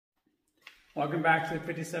Welcome back to the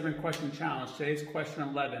 57 question challenge. Today's question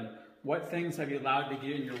 11. What things have you allowed to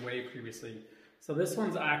get in your way previously? So this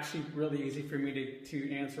one's actually really easy for me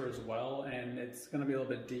to answer as well, and it's going to be a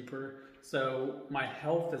little bit deeper. So my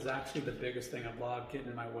health is actually the biggest thing I've allowed getting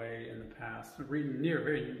in my way in the past,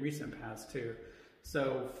 very recent past too.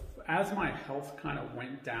 So as my health kind of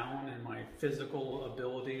went down and my physical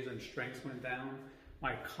abilities and strengths went down,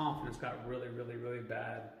 my confidence got really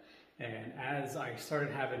bad. And as I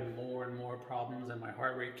started having more and more problems and my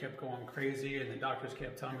heart rate kept going crazy and the doctors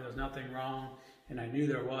kept telling me there's nothing wrong and I knew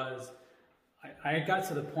there was, I got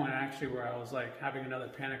to the point actually where I was like having another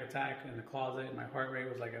panic attack in the closet and my heart rate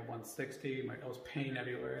was like at 160, I was pain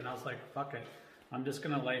everywhere and I was like, fuck it, I'm just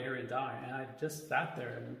gonna lay here and die. And I just sat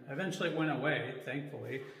there and eventually it went away,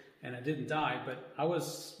 thankfully, and I didn't die, but I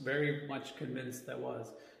was very much convinced that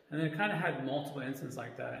was. And then it kind of had multiple instances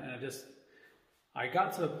like that and I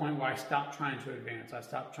got to the point where I stopped trying to advance. I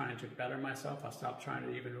stopped trying to better myself. I stopped trying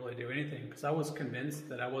to even really do anything because I was convinced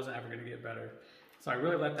that I wasn't ever going to get better. So I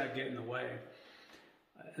really let that get in the way.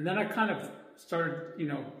 And then I kind of started,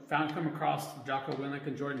 come across Jocko Willink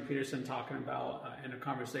and Jordan Peterson talking about in a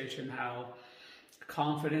conversation how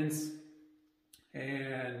confidence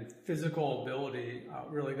and physical ability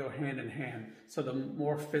really go hand in hand. So the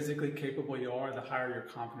more physically capable you are, the higher your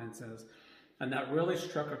confidence is. And that really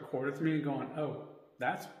struck a chord with me going, oh,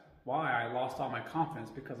 that's why I lost all my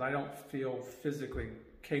confidence, because I don't feel physically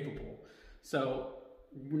capable. So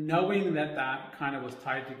knowing that that kind of was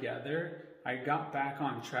tied together, I got back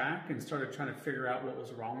on track and started trying to figure out what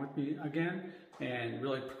was wrong with me again and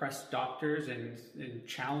really pressed doctors and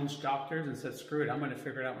challenged doctors and said, screw it, I'm going to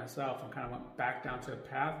figure it out myself, and kind of went back down to a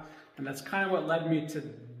path. And that's kind of what led me to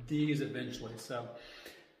these eventually. So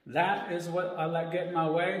that is what I let get in my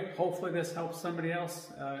way. Hopefully this helps somebody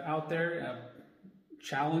else out there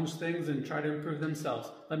challenge things and try to improve themselves.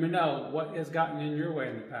 Let me know what has gotten in your way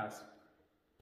in the past.